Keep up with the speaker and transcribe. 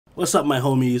What's up, my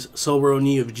homies?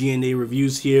 Soberoni of G&A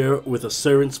Reviews here with a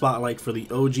servant spotlight for the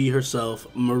OG herself,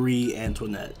 Marie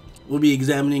Antoinette. We'll be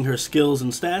examining her skills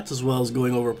and stats, as well as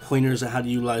going over pointers on how to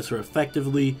utilize her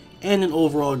effectively, and an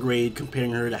overall grade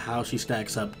comparing her to how she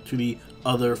stacks up to the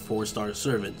other 4-star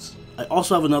servants. I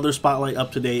also have another spotlight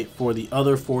up to date for the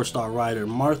other 4-star rider,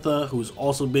 Martha, who's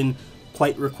also been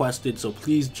quite requested, so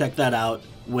please check that out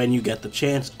when you get the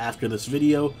chance after this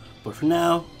video. But for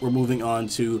now, we're moving on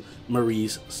to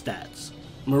Marie's stats.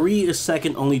 Marie is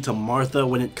second only to Martha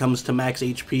when it comes to max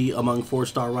HP among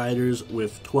 4-star riders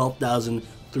with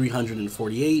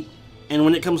 12,348. And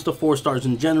when it comes to 4 stars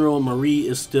in general, Marie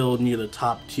is still near the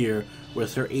top tier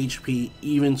with her HP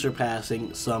even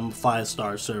surpassing some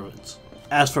 5-star servants.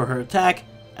 As for her attack,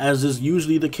 as is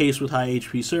usually the case with high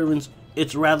HP servants,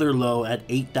 it's rather low at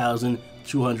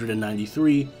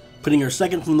 8,293, putting her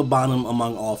second from the bottom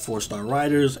among all 4-star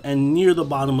riders and near the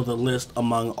bottom of the list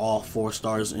among all 4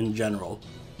 stars in general.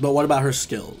 But what about her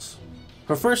skills?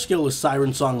 Her first skill is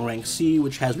Siren Song rank C,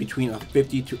 which has between a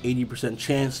 50 to 80%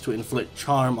 chance to inflict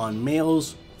charm on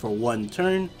males for 1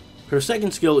 turn. Her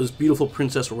second skill is Beautiful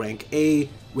Princess rank A,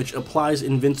 which applies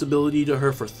invincibility to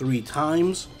her for 3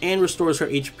 times and restores her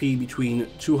HP between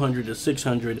 200 to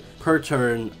 600 per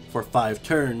turn for 5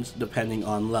 turns depending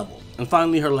on level. And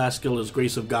finally, her last skill is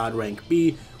Grace of God rank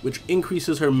B, which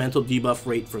increases her mental debuff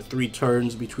rate for 3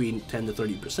 turns between 10 to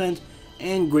 30%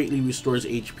 and greatly restores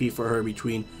HP for her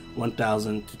between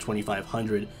 1000 to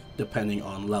 2500 depending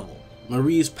on level.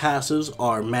 Marie's passives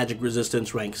are Magic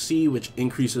Resistance rank C, which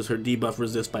increases her debuff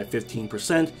resist by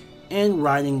 15%, and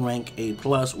Riding rank A+,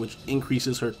 which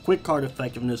increases her quick card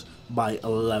effectiveness by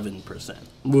 11%.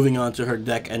 Moving on to her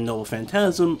deck and Noble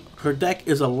Phantasm, her deck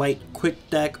is a light quick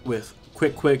deck with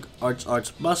Quick,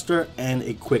 Arts Buster, and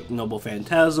a quick Noble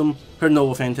Phantasm. Her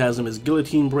Noble Phantasm is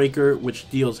Guillotine Breaker, which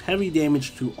deals heavy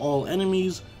damage to all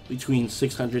enemies between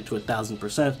 600 to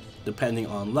 1000% depending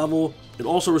on level. It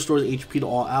also restores HP to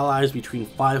all allies between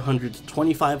 500 to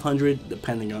 2500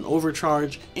 depending on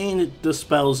overcharge, and it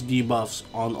dispels debuffs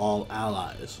on all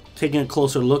allies. Taking a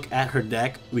closer look at her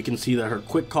deck, we can see that her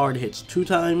quick card hits 2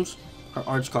 times, her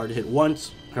arts card hit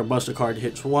once, her buster card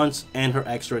hits once, and her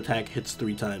extra attack hits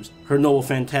 3 times. Her Noble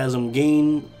Phantasm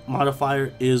gain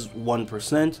modifier is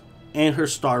 1%, and her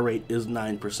star rate is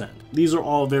 9%. These are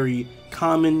all very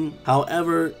common.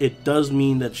 However, it does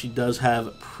mean that she does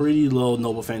have pretty low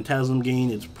Noble Phantasm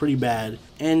gain. It's pretty bad,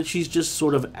 and she's just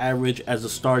sort of average as a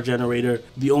star generator,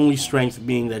 the only strength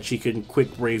being that she can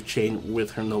quick Brave Chain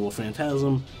with her Noble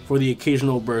Phantasm for the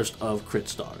occasional burst of crit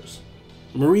stars.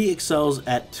 Marie excels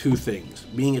at 2 things,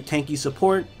 being a tanky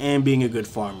support and being a good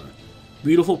farmer.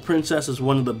 Beautiful Princess is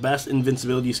one of the best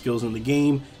invincibility skills in the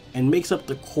game and makes up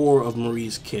the core of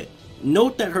Marie's kit.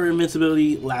 Note that her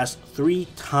invincibility lasts 3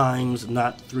 times,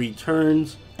 not 3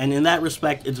 turns, and in that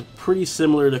respect it's pretty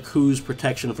similar to Ku's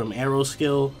protection from arrow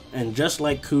skill, and just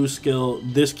like Ku's skill,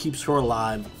 this keeps her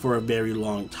alive for a very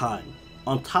long time.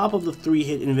 On top of the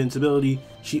 3-hit invincibility,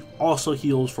 she also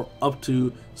heals for up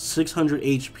to 600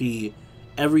 HP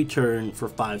every turn for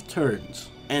 5 turns,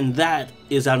 and that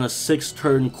is on a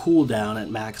 6-turn cooldown at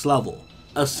max level.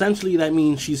 Essentially, that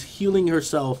means she's healing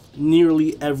herself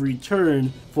nearly every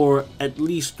turn for at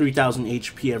least 3000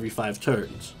 HP every 5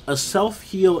 turns. A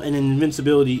self-heal and an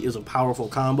invincibility is a powerful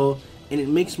combo, and it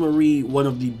makes Marie one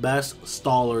of the best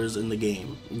stallers in the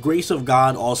game. Grace of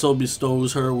God also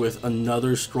bestows her with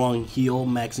another strong heal,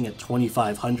 maxing at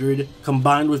 2500.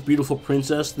 Combined with Beautiful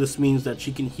Princess, this means that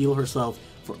she can heal herself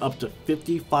for up to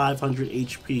 5500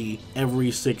 HP every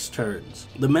 6 turns.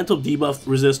 The mental debuff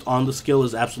resist on the skill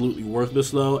is absolutely worthless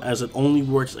though, as it only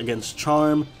works against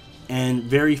charm, and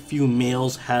very few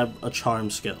males have a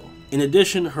charm skill. In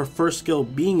addition, her first skill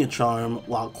being a charm,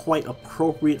 while quite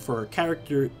appropriate for her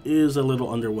character, is a little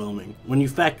underwhelming. When you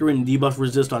factor in debuff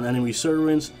resist on enemy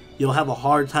servants, you'll have a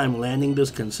hard time landing this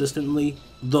consistently,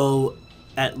 though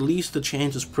at least the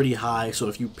chance is pretty high, so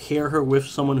if you pair her with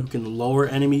someone who can lower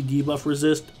enemy debuff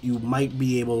resist, you might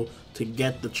be able to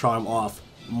get the charm off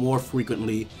more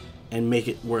frequently and make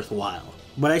it worthwhile.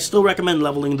 But I still recommend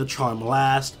leveling the charm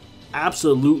last.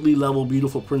 Absolutely level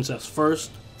Beautiful Princess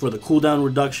first for the cooldown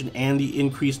reduction and the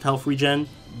increased health regen,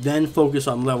 then focus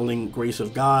on leveling Grace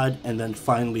of God, and then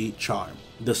finally charm.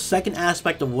 The second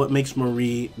aspect of what makes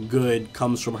Marie good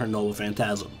comes from her Noble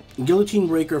Phantasm. Guillotine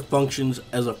Breaker functions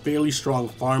as a fairly strong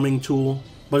farming tool,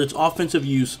 but its offensive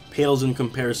use pales in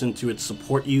comparison to its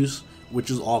support use,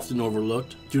 which is often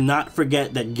overlooked. Do not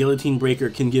forget that Guillotine Breaker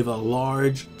can give a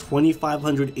large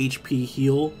 2500 HP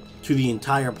heal to the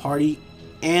entire party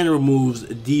and removes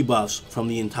debuffs from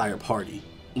the entire party.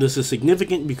 This is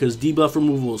significant because debuff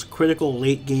removal is critical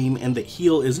late game, and the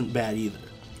heal isn't bad either.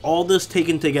 All this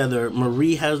taken together,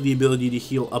 Marie has the ability to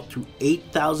heal up to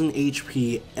 8,000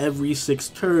 HP every 6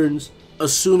 turns,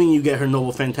 assuming you get her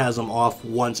Noble Phantasm off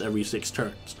once every 6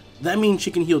 turns. That means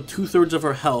she can heal 2/3 of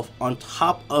her health on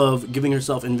top of giving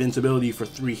herself invincibility for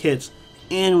 3 hits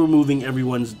and removing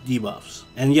everyone's debuffs.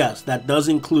 And yes, that does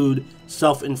include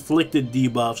self-inflicted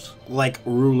debuffs like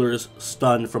Ruler's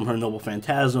stun from her Noble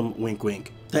Phantasm, wink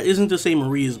wink. That isn't to say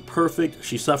Marie is perfect,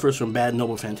 she suffers from bad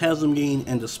Noble Phantasm gain,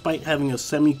 and despite having a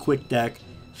semi-quick deck,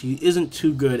 she isn't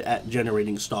too good at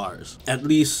generating stars. At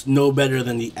least no better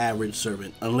than the average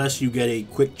servant, unless you get a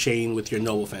quick chain with your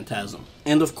Noble Phantasm.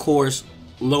 And of course,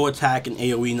 low attack and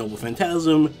AoE Noble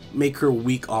Phantasm make her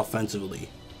weak offensively.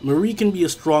 Marie can be a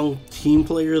strong team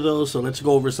player though, so let's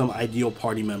go over some ideal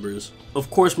party members. Of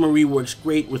course, Marie works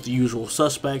great with the usual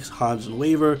suspects, Hans and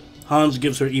Waver. Hans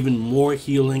gives her even more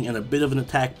healing and a bit of an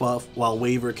attack buff, while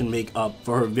Waver can make up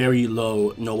for her very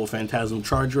low Noble Phantasm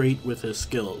charge rate with his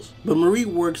skills. But Marie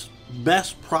works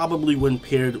best probably when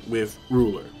paired with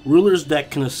Ruler. Ruler's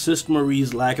deck can assist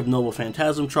Marie's lack of Noble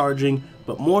Phantasm charging,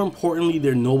 but more importantly,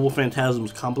 their Noble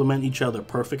Phantasms complement each other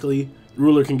perfectly.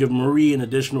 Ruler can give Marie an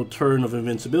additional turn of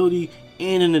invincibility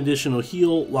and an additional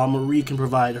heal, while Marie can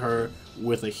provide her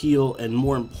with a heal and,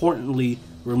 more importantly,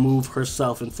 remove her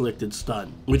self-inflicted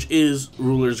stun, which is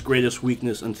Ruler's greatest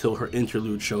weakness until her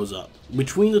interlude shows up.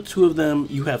 Between the two of them,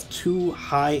 you have 2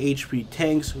 high HP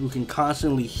tanks who can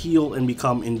constantly heal and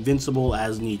become invincible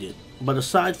as needed. But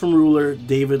aside from Ruler,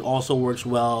 David also works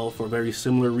well for very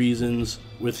similar reasons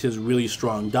with his really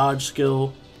strong dodge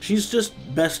skill. She's just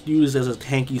best used as a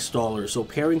tanky staller, so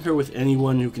pairing her with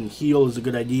anyone who can heal is a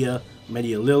good idea.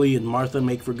 Media Lily and Martha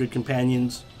make for good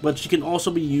companions, but she can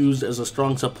also be used as a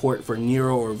strong support for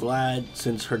Nero or Vlad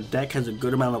since her deck has a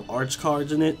good amount of arts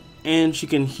cards in it, and she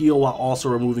can heal while also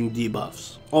removing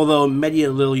debuffs. Although Media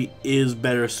Lily is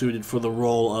better suited for the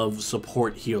role of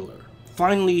support healer.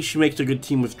 Finally, she makes a good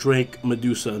team with Drake,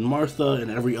 Medusa, and Martha,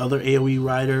 and every other AoE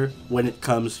rider when it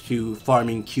comes to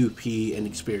farming QP and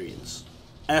experience.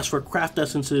 As for craft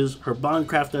essences, her Bond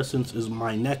craft essence is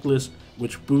My Necklace,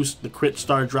 which boosts the crit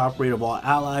star drop rate of all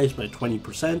allies by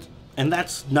 20%, and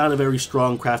that's not a very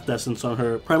strong craft essence on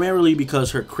her, primarily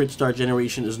because her crit star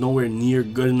generation is nowhere near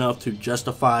good enough to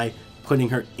justify putting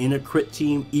her in a crit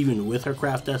team even with her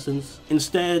craft essence.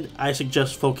 Instead, I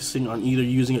suggest focusing on either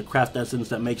using a craft essence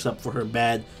that makes up for her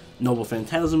bad Noble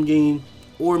Phantasm gain,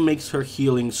 or makes her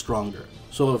healing stronger.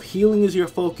 So if healing is your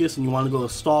focus and you want to go the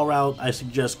stall route, I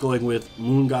suggest going with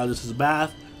Moon Goddess's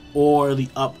Bath or the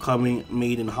upcoming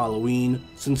Maiden Halloween,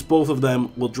 since both of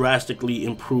them will drastically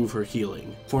improve her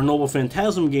healing. For Noble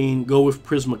Phantasm gain, go with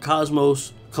Prisma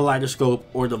Cosmos, Kaleidoscope,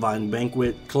 or Divine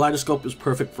Banquet. Kaleidoscope is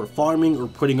perfect for farming or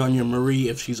putting on your Marie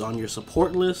if she's on your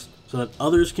support list, so that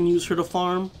others can use her to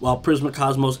farm, while Prisma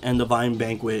Cosmos and Divine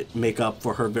Banquet make up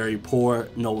for her very poor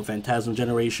Noble Phantasm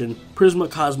generation. Prisma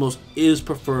Cosmos is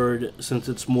preferred since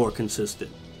it's more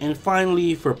consistent. And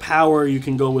finally, for power, you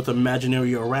can go with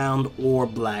Imaginary Around or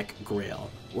Black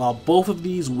Grail. While both of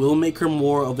these will make her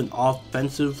more of an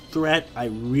offensive threat, I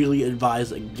really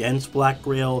advise against Black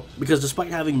Grail, because despite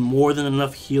having more than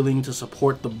enough healing to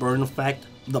support the burn effect,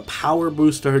 the power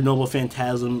boost to her Noble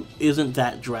Phantasm isn't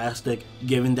that drastic,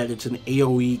 given that it's an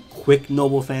AoE quick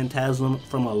Noble Phantasm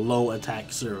from a low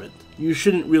attack servant. You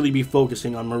shouldn't really be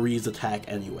focusing on Marie's attack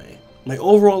anyway. My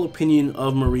overall opinion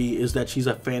of Marie is that she's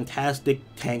a fantastic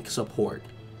tank support,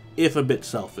 if a bit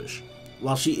selfish.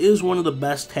 While she is one of the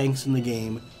best tanks in the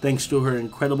game, thanks to her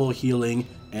incredible healing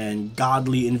and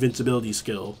godly invincibility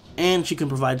skill, and she can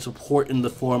provide support in the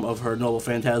form of her Noble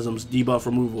Phantasm's debuff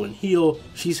removal and heal,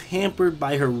 she's hampered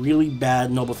by her really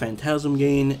bad Noble Phantasm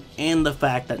gain and the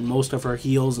fact that most of her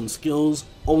heals and skills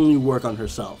only work on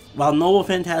herself. While Noble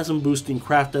Phantasm boosting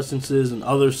craft essences and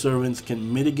other servants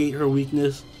can mitigate her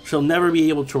weakness, she'll never be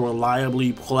able to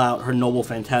reliably pull out her Noble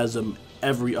Phantasm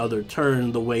every other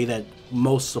turn the way that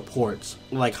most supports,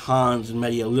 like Hans and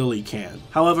Media Lily, can.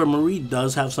 However, Marie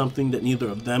does have something that neither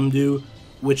of them do,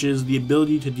 which is the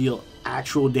ability to deal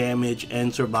actual damage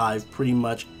and survive pretty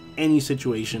much any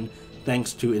situation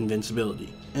thanks to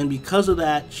invincibility. And because of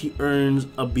that, she earns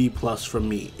a B+ from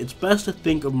me. It's best to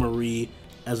think of Marie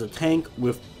as a tank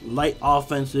with light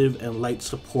offensive and light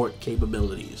support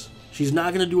capabilities. She's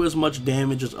not going to do as much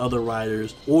damage as other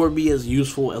riders or be as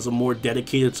useful as a more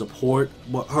dedicated support,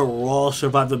 but her raw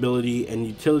survivability and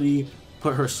utility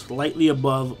put her slightly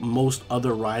above most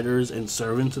other riders and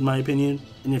servants in my opinion.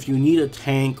 And if you need a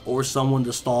tank or someone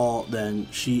to stall, then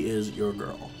she is your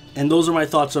girl. And those are my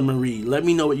thoughts on Marie. Let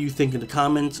me know what you think in the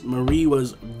comments. Marie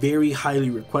was very highly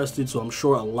requested, so I'm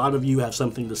sure a lot of you have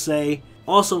something to say.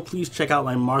 Also, please check out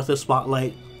my Martha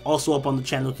Spotlight, also up on the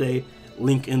channel today.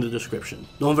 link in the description.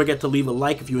 Don't forget to leave a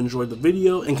like if you enjoyed the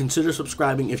video, and consider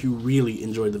subscribing if you really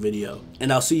enjoyed the video.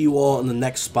 And I'll see you all in the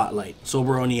next spotlight.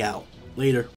 Soberoni out. Later.